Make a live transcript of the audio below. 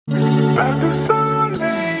Pas de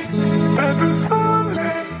soleil, pas de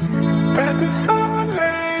soleil, pas de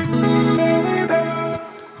soleil,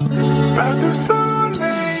 pas de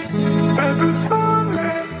soleil, pas de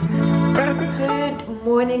soleil, pas de soleil. Good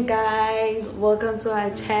morning, guys. Welcome to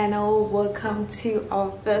our channel. Welcome to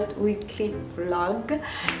our first weekly vlog.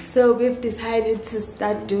 So we've decided to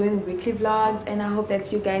start doing weekly vlogs, and I hope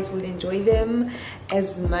that you guys will enjoy them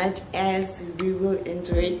as much as we will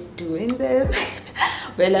enjoy doing them.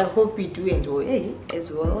 Well, I hope we do enjoy it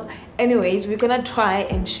as well. Anyways, we're gonna try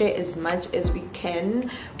and share as much as we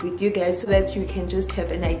can with you guys so that you can just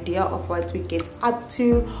have an idea of what we get up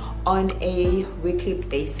to on a weekly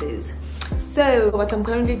basis. So what I'm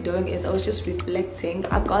currently doing is I was just reflecting.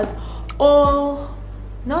 I got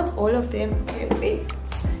not all of them, okay, wait.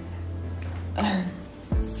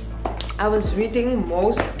 I was reading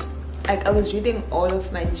I was reading all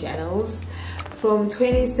of my journals from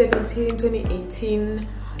 2017, 2018,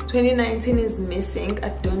 2019 is missing. I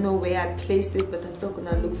don't know where I placed it, but I'm still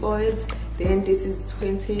gonna look for it. Then this is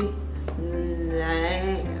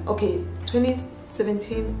 29, okay,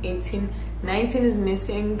 2017, 18, 19 is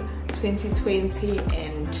missing, 2020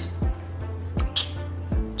 and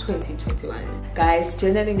 2021. Guys,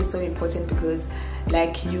 journaling is so important because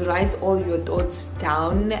like you write all your thoughts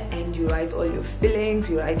down and you write all your feelings,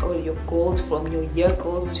 you write all your goals, from your year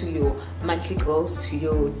goals to your monthly goals to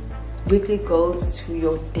your weekly goals to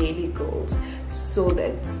your daily goals, so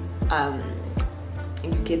that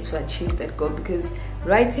you get to achieve that goal. Because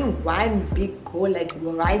writing one big goal, like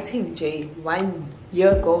writing 1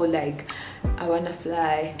 year goal, like I wanna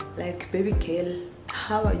fly, like baby girl,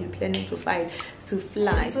 how are you planning to fly?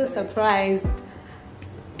 I'm so surprised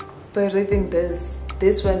by reading this.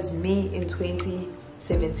 This was me in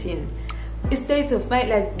 2017. A state of mind,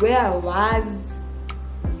 like where I was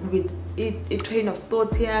with it, a train of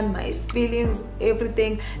thought here, my feelings,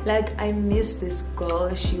 everything. Like I miss this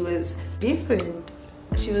girl. She was different.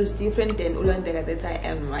 She was different than Ulandela that I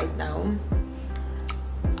am right now.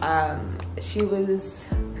 She was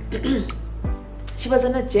she was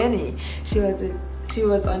on a journey. She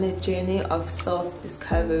was on a journey of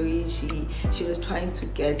self-discovery. She was trying to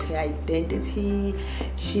get her identity.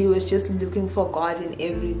 She was just looking for God in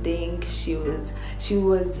everything. She was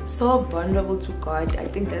so vulnerable to God. I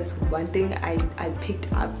think that's one thing I picked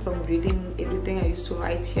up from reading everything I used to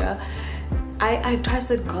write here. I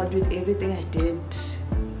trusted God with everything I did,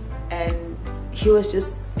 and He was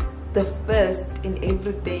just the first in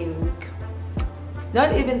everything.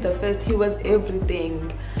 Not even the first, He was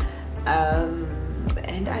everything.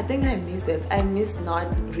 And I think I miss that. I miss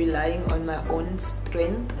not relying on my own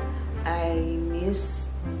strength. I miss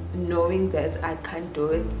knowing that I can't do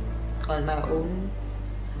it on my own.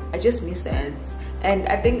 I just miss that. And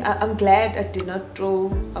I think I'm glad I did not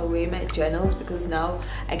throw away my journals, because now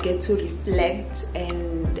I get to reflect,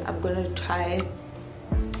 and I'm gonna try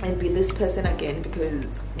and be this person again,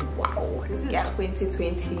 because wow, this is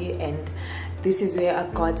 2020 and this is where I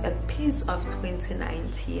got a piece of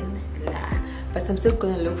 2019. But I'm still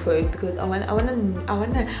gonna look for it, because I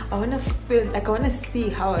wanna feel like, I wanna see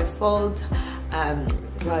how I felt,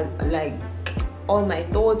 like all my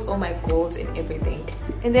thoughts, all my goals and everything.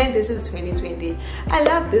 And then this is 2020. I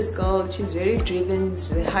love this girl. She's very driven,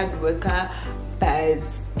 she's a hard worker, but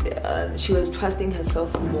she was trusting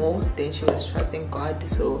herself more than she was trusting God.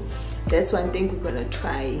 So that's one thing we're gonna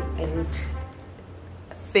try and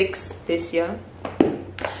fix this year.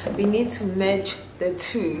 We need to merge the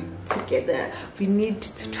two together. We need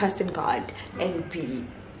to trust in God and be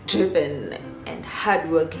driven and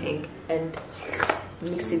hardworking and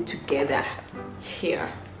mix it together here.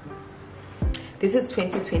 This is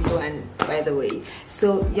 2021, by the way.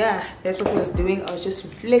 So yeah, that's what I was doing. I was just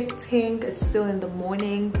reflecting. It's still in the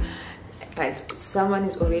morning, but someone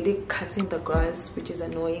is already cutting the grass, which is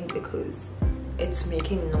annoying because it's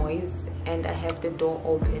making noise and I have the door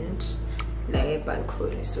opened, like a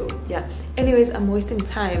balcony. So yeah, anyways, I'm wasting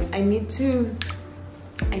time. I need to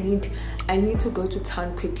go to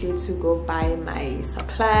town quickly to go buy my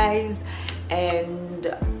supplies and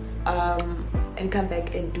come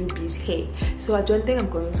back and do B's hair. So I don't think I'm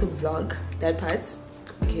going to vlog that part,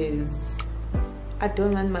 because I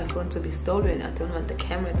don't want my phone to be stolen. I don't want the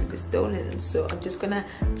camera to be stolen. So I'm just gonna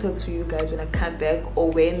talk to you guys when I come back, or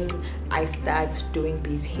when I start doing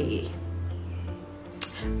B's hair.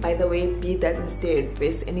 By the way, B doesn't stay at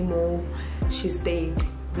rest anymore. She stays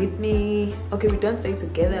with me. Okay, we don't stay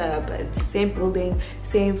together, but same building,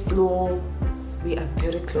 same floor. We are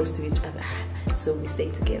very close to each other, so we stay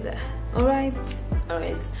together. All right.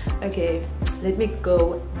 Okay, let me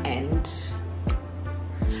go and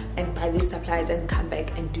buy these supplies and come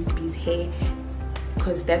back and do B's hair,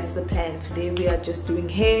 because that's the plan. Today we are just doing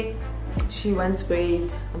hair. She wants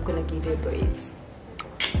braids, I'm gonna give her braids.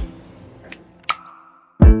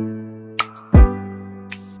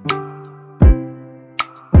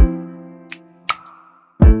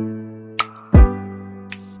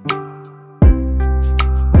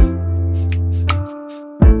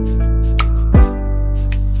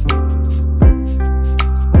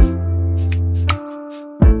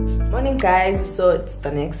 Guys, so it's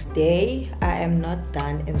the next day. I am not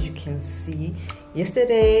done, as you can see.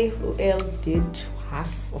 Yesterday UL did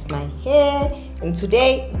half of my hair, and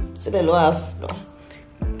today it's a little half.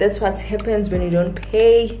 That's what happens when you don't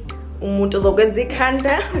pay. When you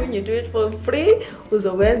do it for free,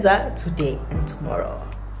 uzokwenza today and tomorrow.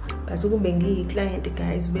 But client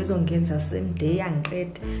guys bezongenza same day and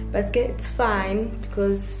but it's fine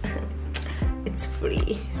because it's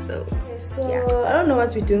free. So yeah, I don't know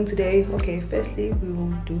what we're doing today. Okay, firstly we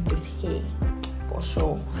will do this hair for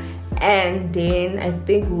sure, and then I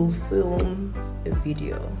think we'll film a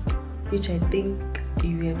video, which I think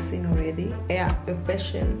you have seen already. Yeah, a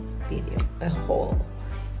fashion video, a haul.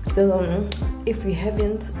 So if you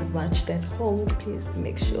haven't watched that haul, please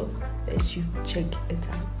make sure that you check it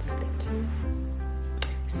out. Thank you.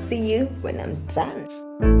 See you when I'm done.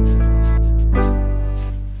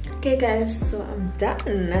 Okay guys, so I'm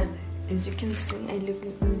done. As you can see, I look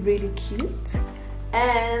really cute.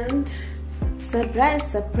 And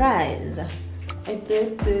surprise, surprise, I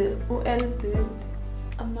did the UL did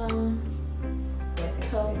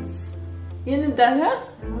curls. You know that, huh?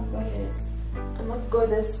 I'm a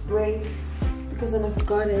goddess braids because I'm a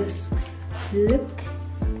goddess. Look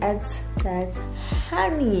at that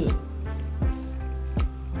honey.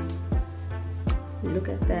 Look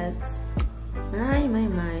at that.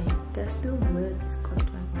 My, there's still words got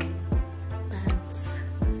one, but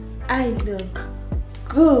I look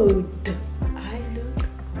good. I look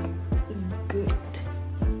good.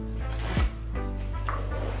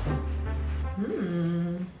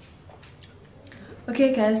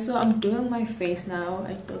 Okay guys, so I'm doing my face now.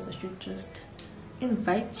 I thought I should just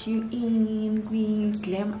invite you in. We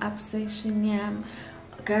glam up session. Yeah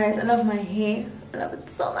guys, I love my hair. I love it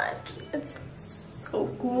so much. It's so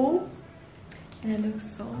cool. And it looks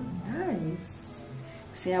so nice.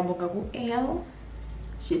 Siyabonga ku-L.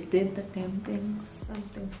 She did the damn thing.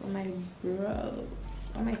 Something for my bro.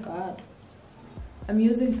 Oh my god. I'm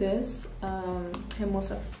using this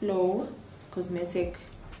Hermosa Flow Cosmetic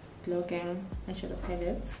Glow Gang. I should have had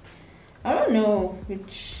it. I don't know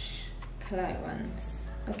which color I want.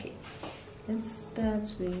 Okay. Let's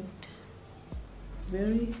start with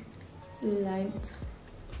very light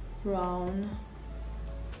brown.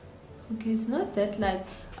 Okay, it's not that light.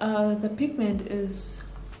 The pigment is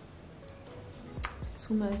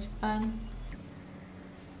too much.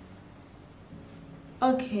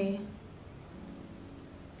 Okay,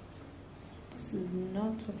 this is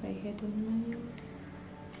not what I had in mind.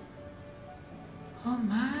 Oh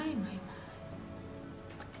my.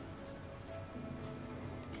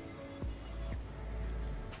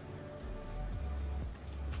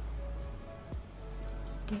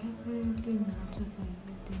 Definitely not what I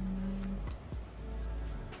had in mind.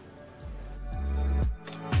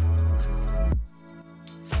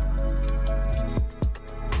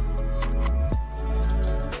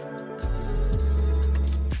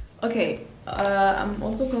 Okay, I'm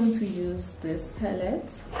also going to use this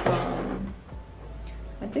palette from,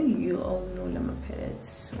 I think you all know Llama palettes,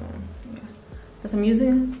 so yeah. Because I'm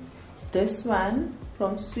using this one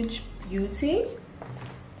from Switch Beauty,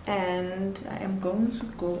 and I am going to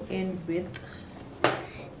go in with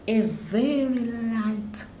a very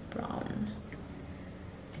light brown.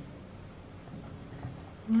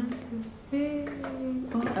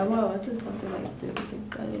 Oh wow, I wanted something like this.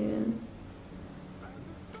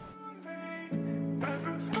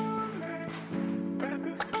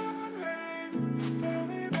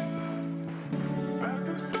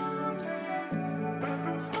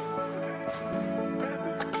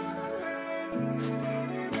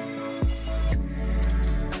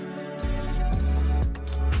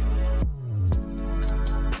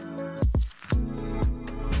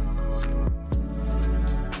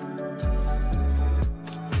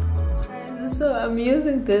 So I'm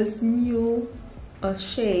using this new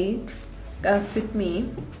shade that fit me.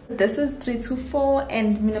 This is 324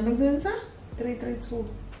 and 332.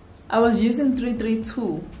 I was using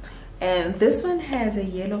 332, and this one has a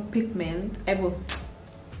yellow pigment. I will.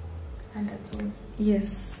 And that's all.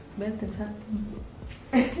 Yes, better than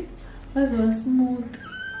that was smooth.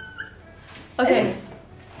 Okay.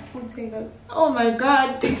 Oh my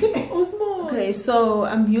god. It was smooth. Okay, so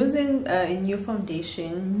I'm using a new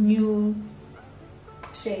foundation, new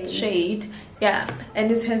shade, yeah,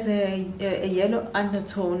 and it has a yellow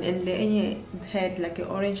undertone, and then it had like an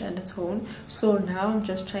orange undertone. So now I'm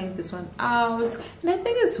just trying this one out, and I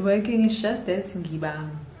think it's working. It's just that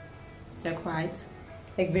ngibang like white,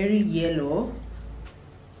 like very yellow,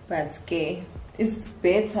 but okay, it's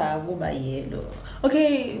better go by yellow.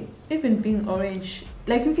 Okay, even being orange,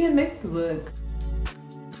 like you can make it work.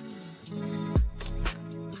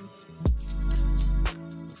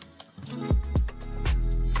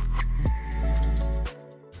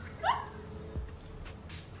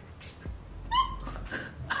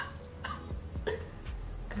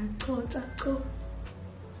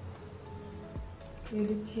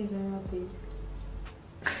 Really pay my baby.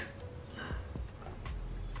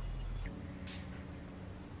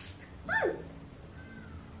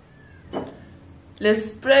 The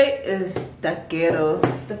spray is the ghetto.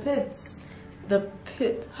 The pits. The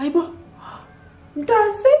pit. Hi, bro.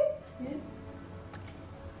 Does it? Yeah.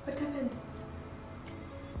 What happened?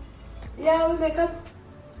 Yeah, we make up.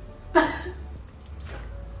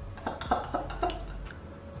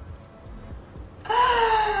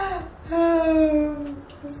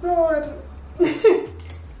 Sorry. Hey,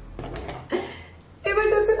 what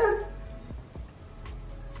does it?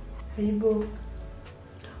 Hey, bro.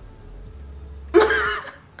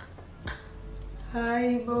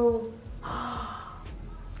 Hi, bro.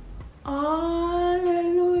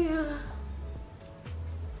 Hallelujah.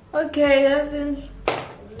 Okay, that's it.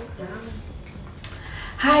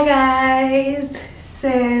 Hi guys,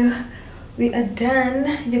 so we are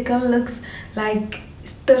done. Your girl looks like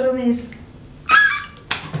Stormis.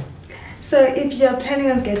 So if you're planning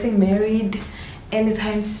on getting married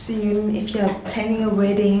anytime soon, if you're planning a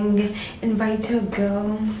wedding, invite your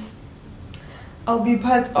girl. I'll be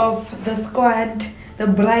part of the squad, the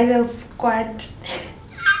bridal squad.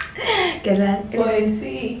 Get that?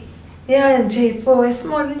 Anyway, yeah, J for a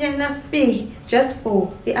small fee, just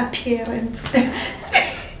for the appearance.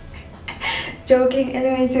 Joking.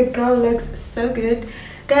 Anyway, your girl looks so good,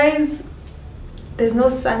 guys. There's no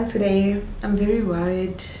sun today. I'm very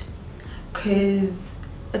worried because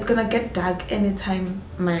it's gonna get dark anytime,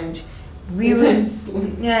 mind. Anytime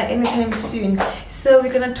soon. Yeah, anytime soon. So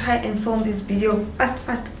we're gonna try and film this video fast,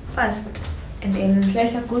 and then.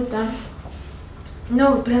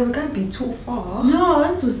 No, but we can't be too far. No, I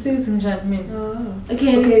want to see it in Jasmine. Oh.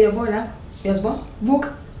 Okay. Okay, you're born. Yes,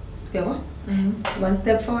 book. Yeah, one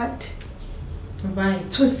step forward. Right.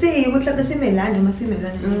 To see, you would like to see me land.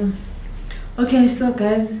 Okay, so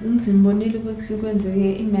guys, a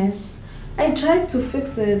mess. I tried to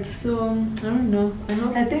fix it, so I don't know.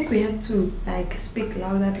 I think we have to like speak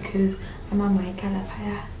louder because I'm on my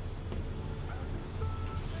calapaya.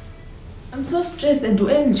 I'm so stressed and do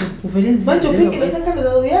energy. But you pick it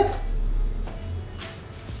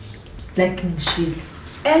like in shit.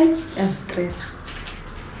 And I'm stressed.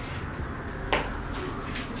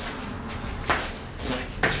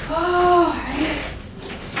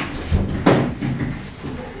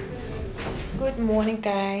 Good morning,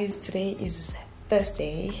 guys. Today is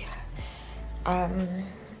Thursday.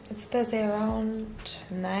 It's Thursday around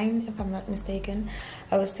 9, if I'm not mistaken.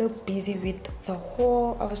 I was still busy with the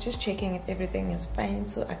haul. I was just checking if everything is fine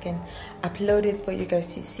so I can upload it for you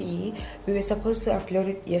guys to see. We were supposed to upload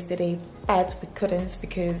it yesterday, but we couldn't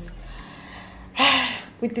because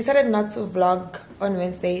we decided not to vlog on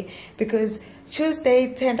Wednesday because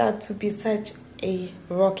Tuesday turned out to be such a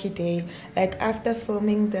rocky day. Like after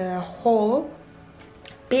filming the haul,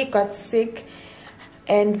 B got sick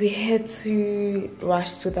and we had to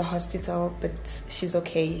rush to the hospital, but she's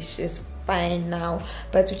okay, she's fine now.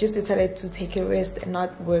 But we just decided to take a rest and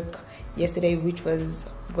not work yesterday, which was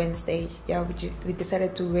Wednesday. Yeah, we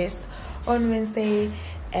decided to rest on Wednesday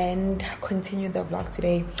and continue the vlog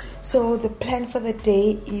today. So the plan for the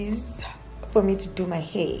day is for me to do my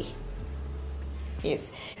hair.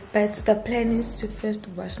 Yes, but the plan is to first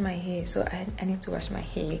wash my hair. So I need to wash my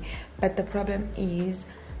hair, but the problem is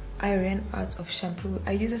I ran out of shampoo.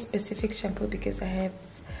 I use a specific shampoo because I have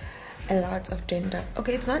a lot of dandruff.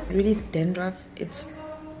 Okay, it's not really dandruff, it's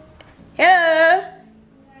pillow.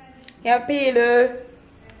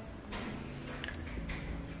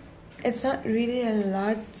 It's not really a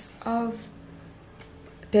lot of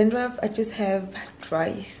dandruff, I just have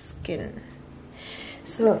dry skin.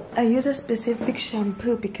 So I use a specific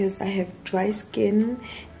shampoo because I have dry skin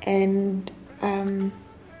and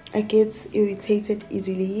I get irritated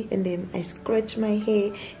easily, and then I scratch my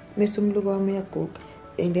hair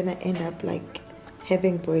and then I end up like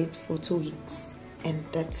having braids for 2 weeks. and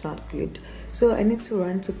that's not good. So I need to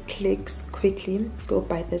run to Clicks quickly, go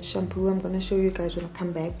buy that shampoo. I'm gonna show you guys when I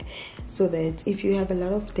come back, so that if you have a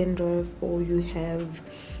lot of dandruff or you have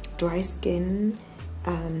dry skin,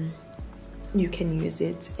 you can use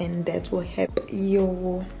it, and that will help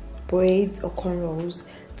your braids or cornrows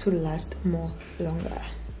to last more longer.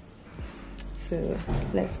 So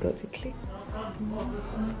let's go to Click.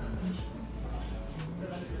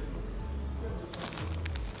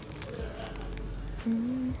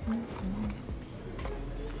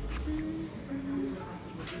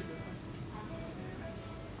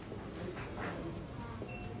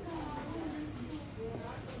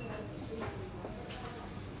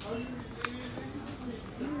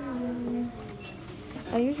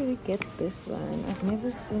 I usually get this one. I've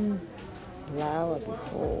never seen flower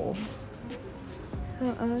before,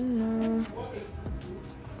 so I don't know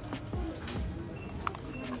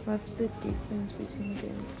what's the difference between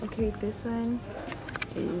them. Okay, this one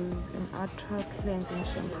is an ultra cleansing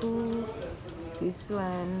shampoo. This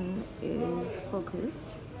one is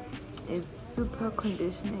Focus. It's super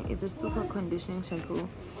conditioning. It's a super conditioning shampoo,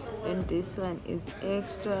 and this one is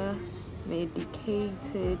extra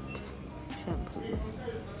medicated shampoo.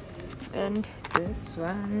 And this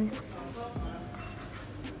one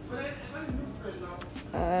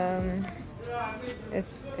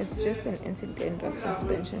it's just an anti-dandruff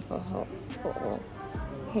suspension for all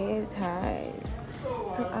hair types.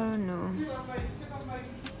 So I don't know,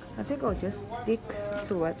 I think I'll just stick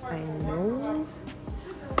to what I know,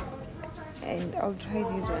 and I'll try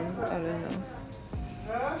these ones, I don't know,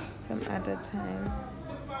 some other time.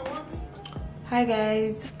 Hi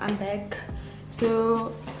guys, I'm back.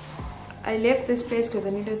 So I left this place because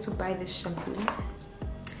I needed to buy this shampoo,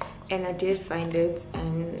 and I did find it,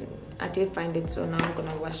 so now I'm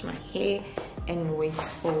gonna wash my hair and wait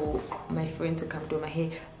for my friend to come do my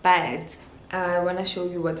hair. But I want to show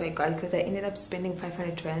you what I got, because I ended up spending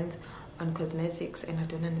 500 rand on cosmetics, and I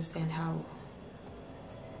don't understand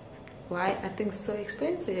why I think it's so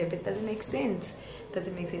expensive. It doesn't make sense.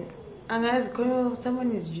 Unless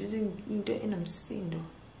someone is using into and I'm seeing though.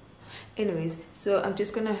 Anyways, so I'm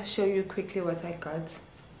just gonna show you quickly what I got,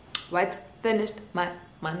 what finished my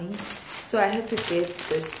money. So I had to get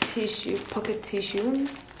this tissue, pocket tissue.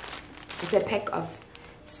 It's a pack of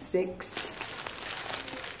 6.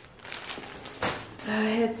 I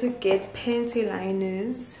had to get panty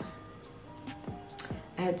liners.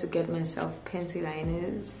 I had to get myself panty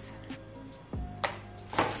liners.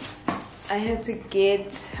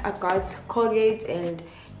 I got Colgate, and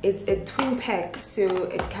it's a twin pack, so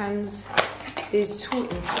it comes, there's two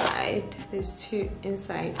inside.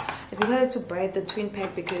 I decided to buy the twin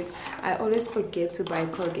pack because I always forget to buy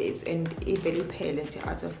Colgate, and it very pale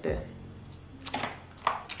out of the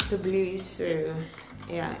blue. So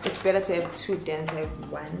yeah, it's better to have 2 than to have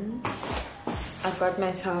 1. I got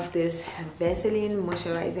myself this Vaseline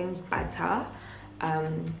moisturizing butter.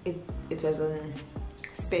 It was on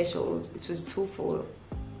special. It was 2 for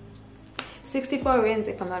 64 rands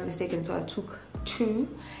if I'm not mistaken, so I took 2,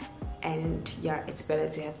 and yeah, it's better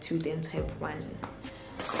to have 2 than to have 1.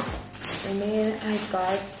 And then I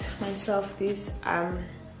got myself this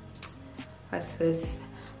what's this,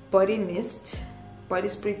 body mist, body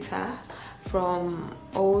spritzer from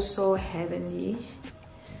Also Heavenly.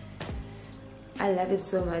 I love it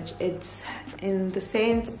so much. It's in the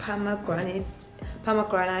scent pomegranate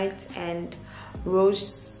and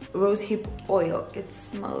rose hip oil. It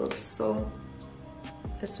smells so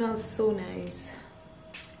nice.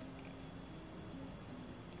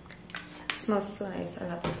 It smells so nice. I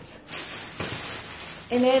love it.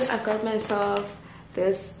 And then I got myself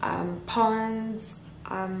this Pond's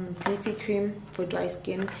beauty cream for dry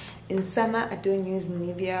skin. In summer I don't use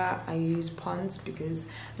Nivea, I use Pond's because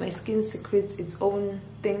my skin secretes its own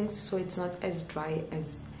things, so it's not as dry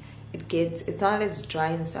as it gets. It's not as dry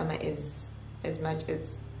in summer as much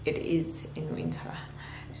as it is in winter.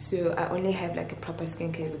 So I only have like a proper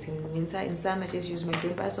skincare routine in winter. In summer I just use my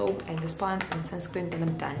Dream Bar soap and the Pond's and sunscreen, then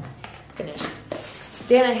I'm done, finished.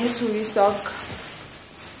 Then I had to restock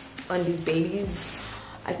on these babies.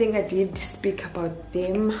 I think I did speak about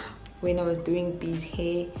them when I was doing B's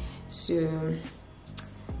hair. So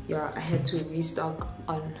yeah, I had to restock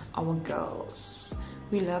on our girls.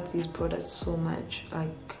 We love these products so much.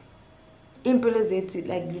 Like implemented,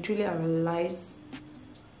 like literally our lives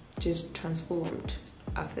just transformed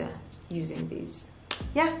after using these.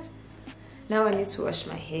 Yeah, now I need to wash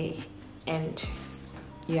my hair, and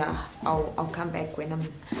yeah, I'll come back when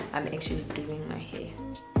I'm actually doing my hair.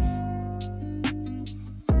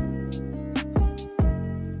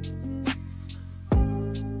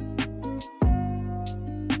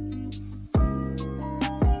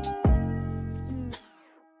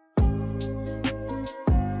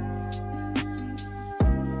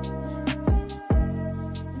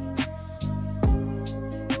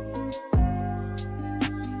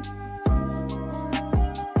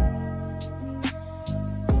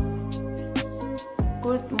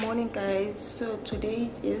 morning, guys. So today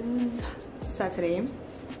is Saturday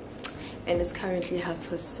and it's currently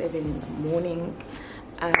 7:30 in the morning.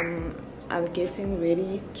 I'm getting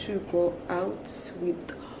ready to go out with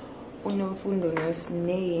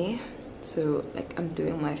Ntandooz. So like I'm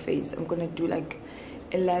doing my face. I'm gonna do like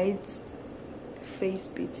a light face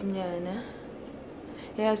bit.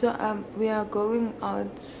 Yeah, so we are going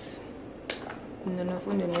out.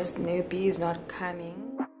 Ntandooz B is not coming.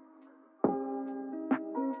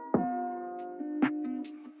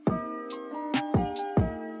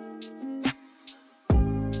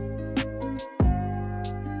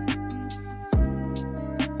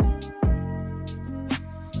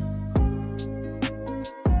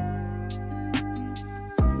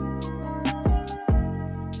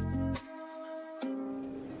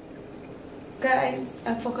 Guys,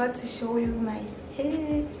 I forgot to show you my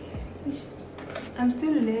hair. I'm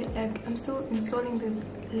still installing these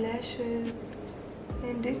lashes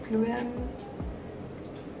and the glue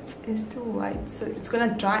is still white, so it's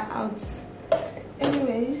gonna dry out.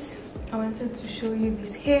 Anyways, I wanted to show you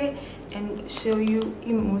this hair and show you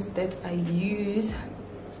emotes that I use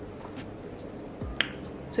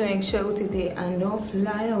to make sure that there are no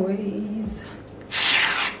flyaways.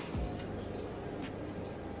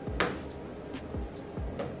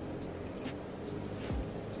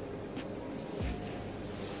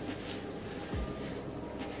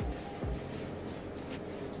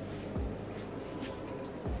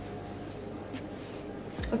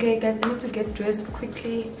 Okay guys, I need to get dressed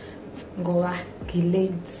quickly. Go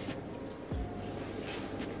late.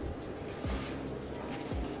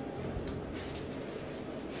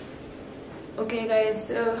 Okay guys,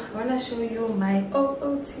 so I wanna show you my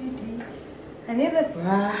OOTD. I need a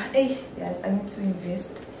bra. Hey yes, I need to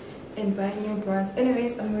invest and buy new bras.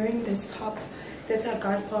 Anyways, I'm wearing this top that I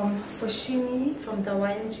got from Foschini from the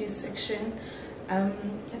YNG section. I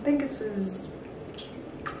think it was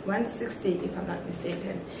 160 if I'm not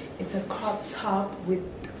mistaken. It's a crop top with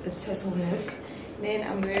a turtleneck. Then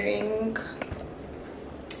I'm wearing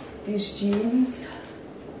these jeans.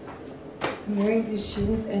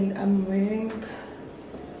 And I'm wearing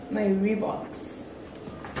my Reeboks.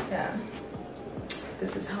 Yeah,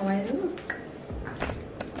 this is how I look.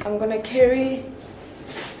 I'm gonna carry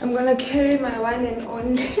my one and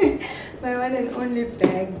only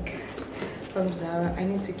bag from Zara. I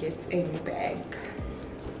need to get a new bag.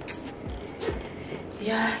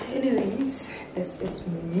 Yeah, anyways, this is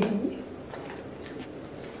me.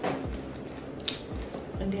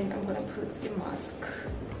 And then I'm gonna put a mask.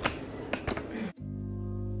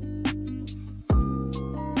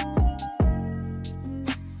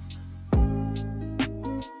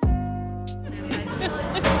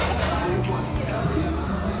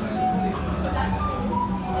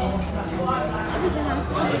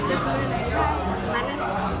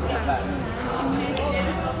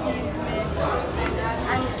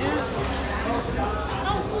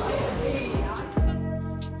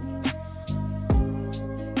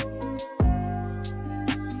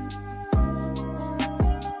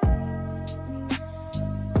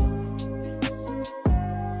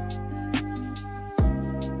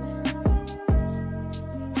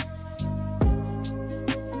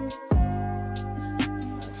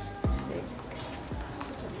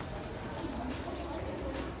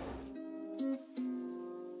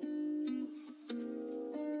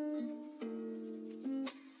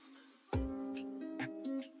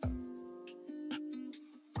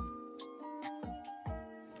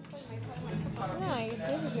 No,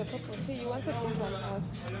 this is your purple too. You wanted this one first.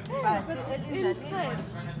 But Inside.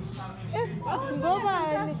 Yes, global.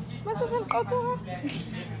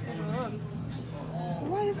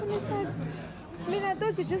 Why are you from this side? I mean, I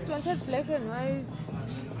thought you just wanted black and white.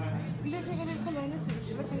 Black and white, come on, this is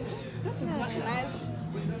nice.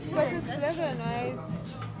 But it's black and white.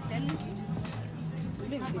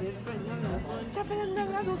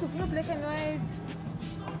 I'm going to put black and white.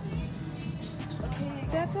 Okay,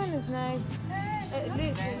 that one is nice.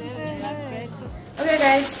 Okay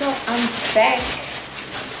guys, so I'm back.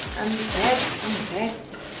 I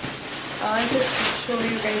wanted to show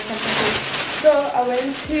you guys something. So I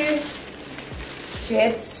went to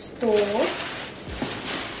Jet store.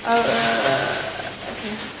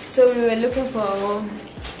 Okay. So we were looking for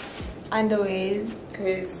underwears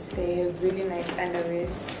because they have really nice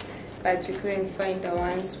underwears, but we couldn't find the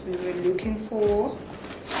ones we were looking for.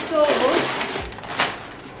 So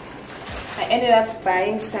I ended up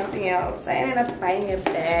buying something else. I ended up buying a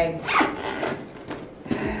bag.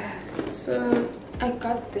 So I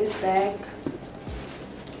got this bag.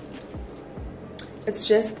 It's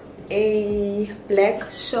just a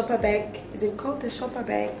black shopper bag. Is it called the shopper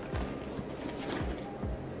bag?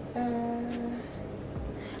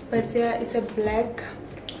 But yeah, it's a black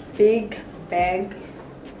big bag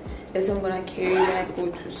that I'm gonna carry when I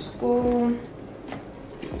go to school.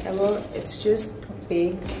 Yeah, well, it's just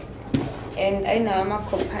big, and I know my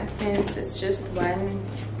compartments, it's just one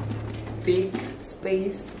big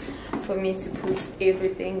space for me to put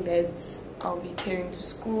everything that I'll be carrying to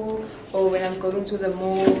school, or when I'm going to the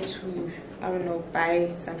mall to, I don't know, buy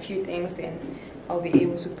some few things, then I'll be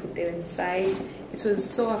able to put them inside. It was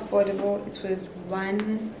so affordable. It was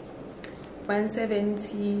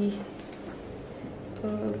 170.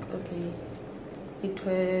 Oh, okay, it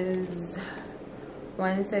was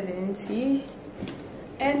 170.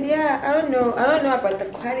 And yeah, I don't know about the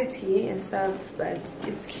quality and stuff, but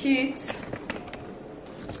it's cute.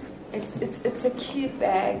 It's a cute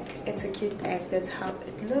bag. It's a cute bag. That's how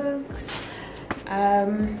it looks.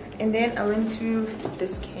 And then I went to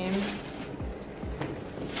this camp,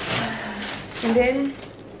 and then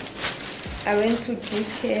I went to this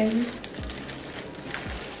camp,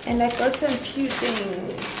 and I got some few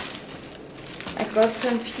things. I got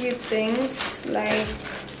some few things like,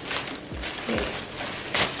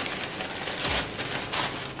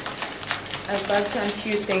 I got some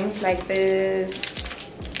few things like this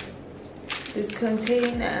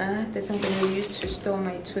container that I'm going to use to store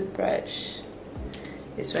my toothbrush.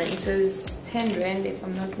 This one, it was 10 rand if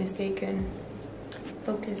I'm not mistaken.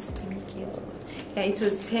 Focus, thank you. Yeah, it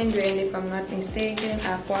was 10 rand if I'm not mistaken.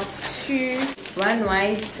 I bought two, one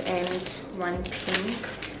white and one pink.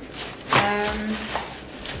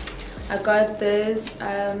 I got this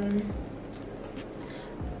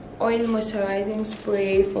oil moisturizing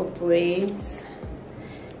spray for braids.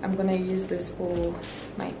 I'm gonna use this for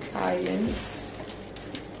my clients.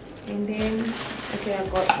 And then, okay, I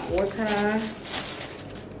got water.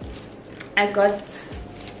 I got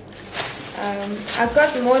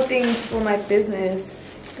more things for my business.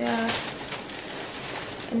 Yeah.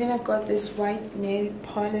 And then I got this white nail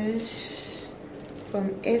polish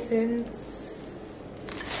from Essence.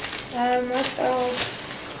 What else?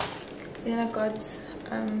 Then I got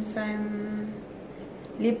some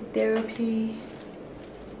lip therapy.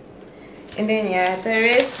 And then yeah, the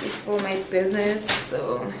rest is for my business,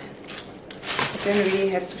 so I don't really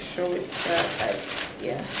have to show it, but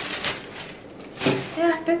yeah,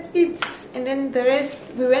 that's it. And then the rest,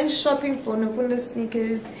 we went shopping for Nfunda's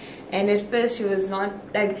sneakers, and at first she was not,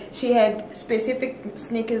 like, she had specific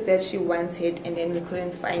sneakers that she wanted, and then we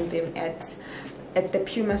couldn't find them at the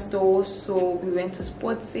Puma store, so we went to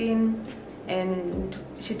Sports Inn, and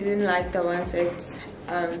she didn't like the ones that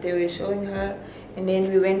they were showing her. And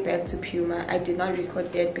then we went back to Puma. I did not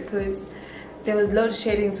record that because there was load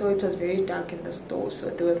shedding, so it was very dark in the store, so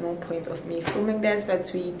there was no point of me filming that.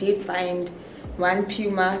 But we did find one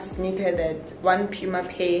Puma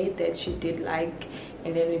pair that she did like,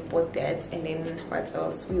 and then we bought that. And then what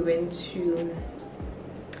else? We went to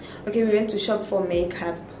shop for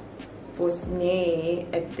makeup for Sneh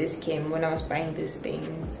at this camp when I was buying these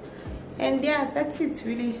things. And yeah, that's it.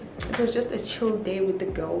 Really, it was just a chill day with the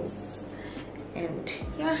girls. And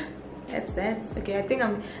yeah, that's that. Okay, I think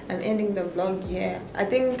I'm ending the vlog here. I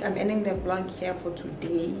think I'm ending the vlog here for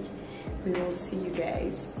today. We will see you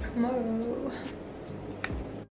guys tomorrow.